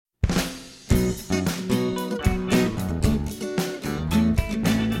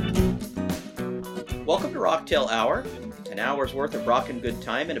Welcome to Rocktail Hour, an hour's worth of rockin' good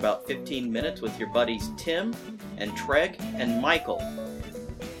time in about 15 minutes with your buddies Tim and Treg and Michael.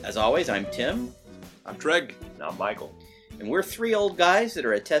 As always, I'm Tim. I'm Treg. And I'm Michael. And we're three old guys that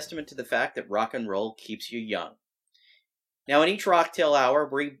are a testament to the fact that rock and roll keeps you young. Now, in each Rocktail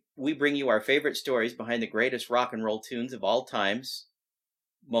Hour, we bring you our favorite stories behind the greatest rock and roll tunes of all times.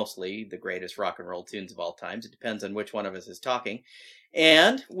 Mostly the greatest rock and roll tunes of all times. It depends on which one of us is talking.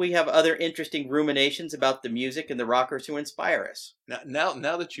 And we have other interesting ruminations about the music and the rockers who inspire us. Now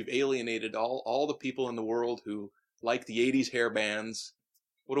that you've alienated all the people in the world who like the 80s hair bands,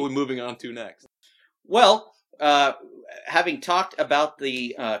 what are we moving on to next? Well, having talked about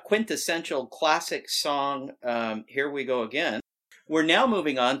the quintessential classic song, Here We Go Again, we're now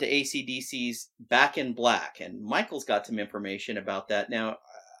moving on to AC/DC's Back in Black. And Michael's got some information about that. Now,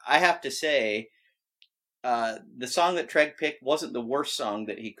 I have to say, the song that Treg picked wasn't the worst song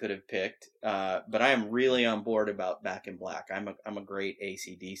that he could have picked, but I am really on board about Back in Black. I'm a great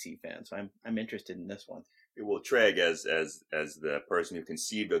AC/DC fan, so I'm interested in this one. Well, Treg, as the person who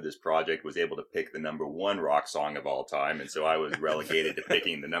conceived of this project, was able to pick the number one rock song of all time, and so I was relegated to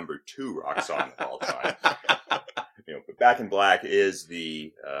picking the number two rock song of all time. But Back in Black is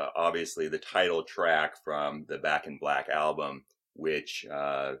the obviously the title track from the Back in Black album, which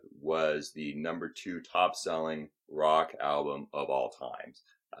was the number two top-selling rock album of all times,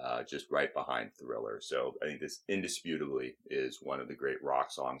 just right behind Thriller. So I think this indisputably is one of the great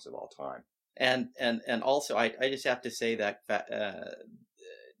rock songs of all time. And also, I just have to say that,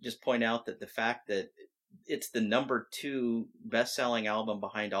 just point out that the fact that it's the number two best-selling album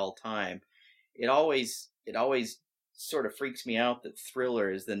behind all time, it always sort of freaks me out that Thriller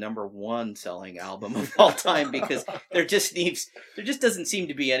is the number one selling album of all time, because there just doesn't seem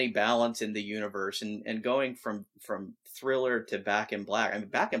to be any balance in the universe. And going from Thriller to Back in Black, I mean,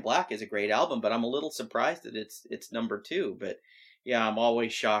 Back in Black is a great album, but I'm a little surprised that it's number two. But yeah, I'm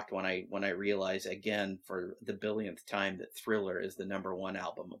always shocked when I realize again for the billionth time that Thriller is the number one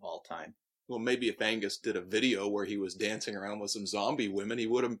album of all time. Well, maybe if Angus did a video where he was dancing around with some zombie women, he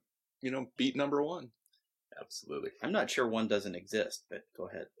would have, beat number one. Absolutely. I'm not sure one doesn't exist, but go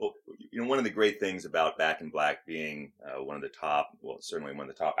ahead. Well, one of the great things about Back in Black being certainly one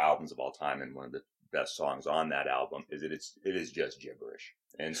of the top albums of all time and one of the best songs on that album is that it is just gibberish.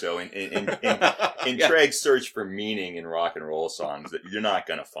 And so in Yeah. Treg's search for meaning in rock and roll songs, that you're not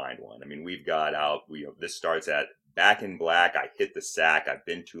going to find one. I mean, we've got this starts at Back in Black, I hit the sack, I've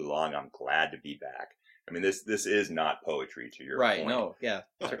been too long, I'm glad to be back. I mean, this is not poetry, to your right, point. No, yeah,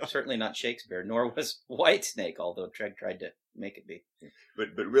 certainly not Shakespeare, nor was Whitesnake, although Treg tried to make it be.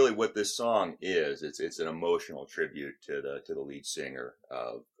 But really, what this song is, it's an emotional tribute to the lead singer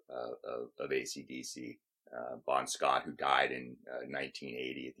of AC/DC, Bon Scott, who died in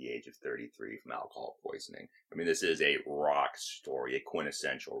 1980 at the age of 33 from alcohol poisoning. I mean, this is a rock story, a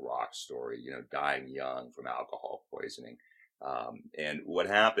quintessential rock story. Dying young from alcohol poisoning, and what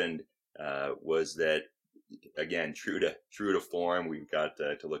happened was that, again, true to form, we've got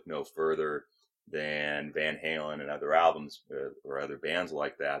to look no further than Van Halen and other albums or other bands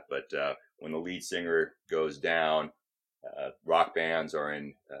like that. But when the lead singer goes down, rock bands are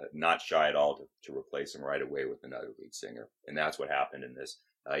not shy at all to replace him right away with another lead singer, and that's what happened in this.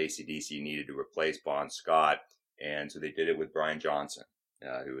 AC/DC needed to replace Bon Scott, and so they did it with Brian Johnson,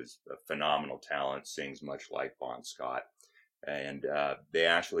 who is a phenomenal talent, sings much like Bon Scott. And they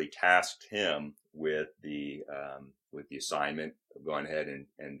actually tasked him with the assignment of going ahead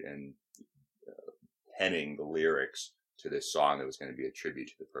and penning the lyrics to this song that was going to be a tribute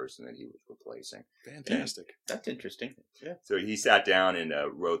to the person that he was replacing. Fantastic. That's interesting. Yeah. So he sat down and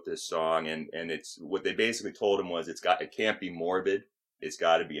wrote this song, and it's what they basically told him was it can't be morbid. It's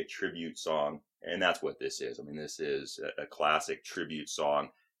got to be a tribute song, and that's what this is. I mean, this is a classic tribute song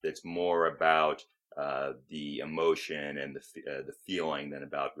that's more about the emotion and the feeling than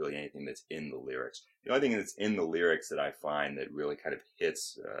about really anything that's in the lyrics. The only thing that's in the lyrics that I find that really kind of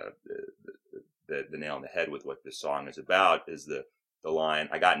hits the nail on the head with what this song is about is the line,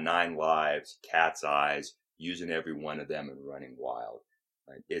 "I got 9 lives, cat's eyes, using every one of them and running wild."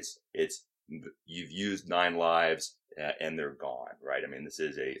 Right? It's you've used 9 lives and they're gone, right? I mean, this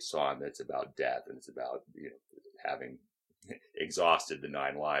is a song that's about death, and it's about having exhausted the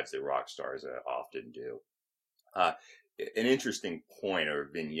 9 lives that rock stars often do. An interesting point or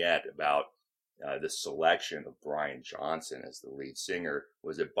vignette about the selection of Brian Johnson as the lead singer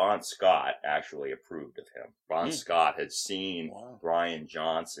was that Bon Scott actually approved of him. Bon Scott had seen Brian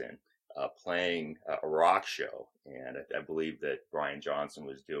Johnson playing a rock show, and I believe that Brian Johnson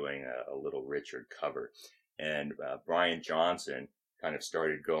was doing a Little Richard cover, and Brian Johnson kind of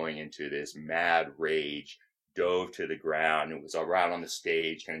started going into this mad rage, dove to the ground, and was around on the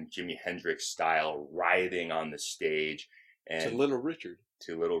stage, kind of Jimi Hendrix style, writhing on the stage. And to Little Richard.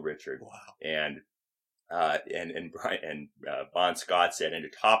 Wow. And Bon Scott said, and to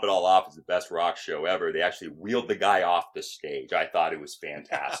top it all off, is the best rock show ever. They actually wheeled the guy off the stage. I thought it was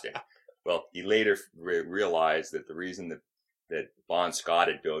fantastic. Well, he later realized that the reason that Bon Scott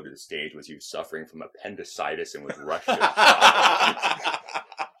had dove to the stage was he was suffering from appendicitis and was rushed to the hospital.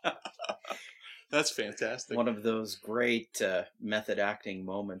 That's fantastic. One of those great method acting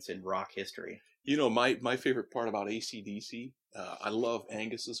moments in rock history. You know, my favorite part about AC/DC, I love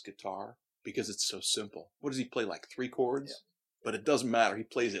Angus's guitar because it's so simple. What does he play, like 3 chords? Yeah. But it doesn't matter. He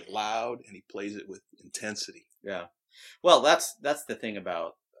plays it loud and he plays it with intensity. Yeah. Well, that's the thing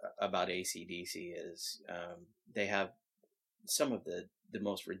about AC/DC is they have some of the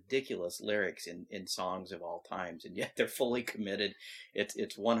most ridiculous lyrics in songs of all times, and yet they're fully committed. It's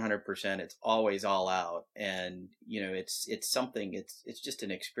 100%. It's always all out, and you know it's something. It's just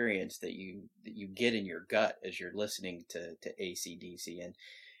an experience that you get in your gut as you're listening to AC/DC. And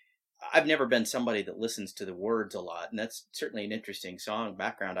I've never been somebody that listens to the words a lot, and that's certainly an interesting song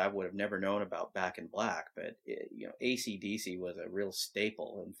background I would have never known about Back in Black. But you know, AC/DC was a real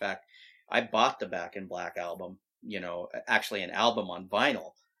staple. In fact, I bought the Back in Black album, you know, actually an album on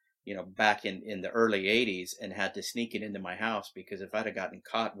vinyl, you know, back in the early 80s, and had to sneak it into my house because if I'd have gotten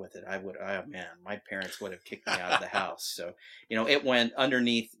caught with it, my parents would have kicked me out of the house. So, you know, it went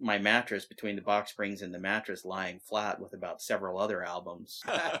underneath my mattress between the box springs and the mattress, lying flat with about several other albums.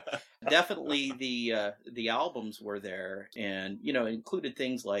 Definitely the albums were there, and, you know, included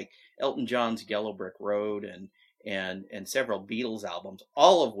things like Elton John's Yellow Brick Road and several Beatles albums,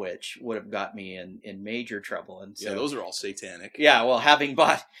 all of which would have got me in major trouble. And so, yeah, those are all satanic. Yeah, well, having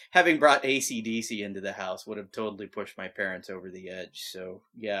brought AC/DC into the house would have totally pushed my parents over the edge. So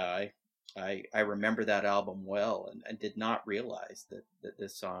yeah, I remember that album well, and did not realize that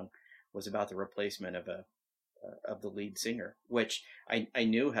this song was about the replacement of the lead singer, which I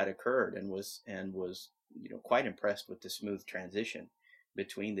knew had occurred, and was you know, quite impressed with the smooth transition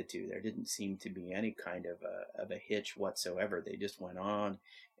between the two. There didn't seem to be any kind of a hitch whatsoever. They just went on,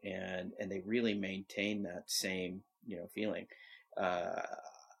 and they really maintained that same, you know, feeling.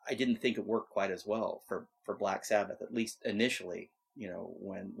 I didn't think it worked quite as well for Black Sabbath, at least initially. You know,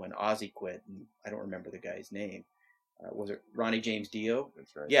 when Ozzy quit, and I don't remember the guy's name. Was it Ronnie James Dio?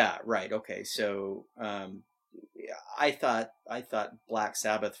 That's right. Yeah, right. Okay, so I thought Black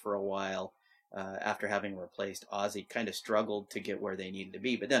Sabbath for a while, after having replaced Ozzy, kind of struggled to get where they needed to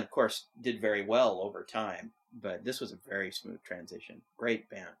be, but then of course did very well over time. But this was a very smooth transition. Great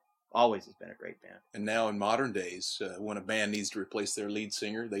band. Always has been a great band. And now in modern days, when a band needs to replace their lead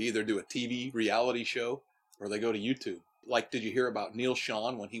singer, they either do a TV reality show or they go to YouTube. Like, did you hear about Neil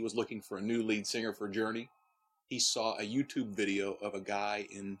Schon when he was looking for a new lead singer for Journey? He saw a YouTube video of a guy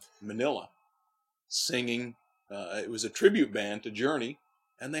in Manila singing. It was a tribute band to Journey,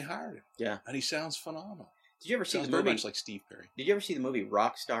 and they hired him. Yeah. And he sounds phenomenal. Did you ever see the movie? Very much like Steve Perry. Did you ever see the movie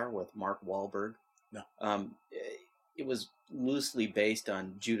Rockstar with Mark Wahlberg? No. It was loosely based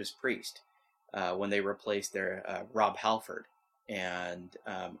on Judas Priest, when they replaced their Rob Halford. And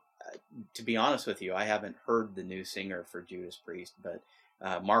to be honest with you, I haven't heard the new singer for Judas Priest, but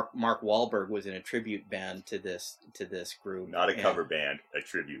Mark Wahlberg was in a tribute band to this group. Not a cover band, a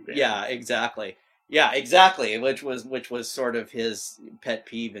tribute band. Yeah, exactly. Yeah, exactly. Which was sort of his pet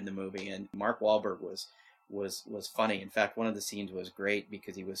peeve in the movie. And Mark Wahlberg was funny. In fact, one of the scenes was great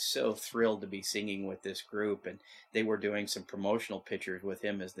because he was so thrilled to be singing with this group, and they were doing some promotional pictures with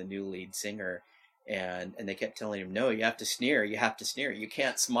him as the new lead singer. And they kept telling him, no, you have to sneer, you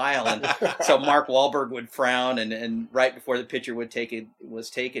can't smile. And so Mark Wahlberg would frown, and right before the picture was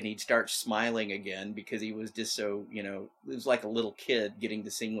taken, he'd start smiling again because he was just so, you know, it was like a little kid getting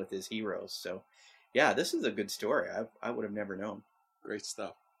to sing with his heroes. So yeah, this is a good story. I would have never known. Great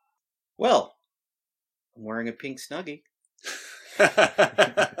stuff. Well, I'm wearing a pink Snuggie.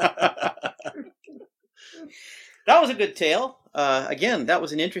 That was a good tale. Again, that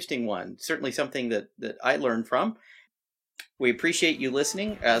was an interesting one. Certainly something that I learned from. We appreciate you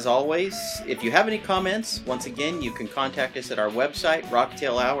listening, as always. If you have any comments, once again, you can contact us at our website,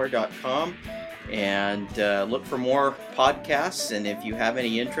 rocktailhour.com, and look for more podcasts. And if you have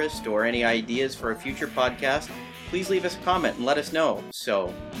any interest or any ideas for a future podcast, please leave us a comment and let us know.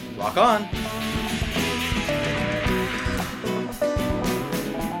 So, rock on!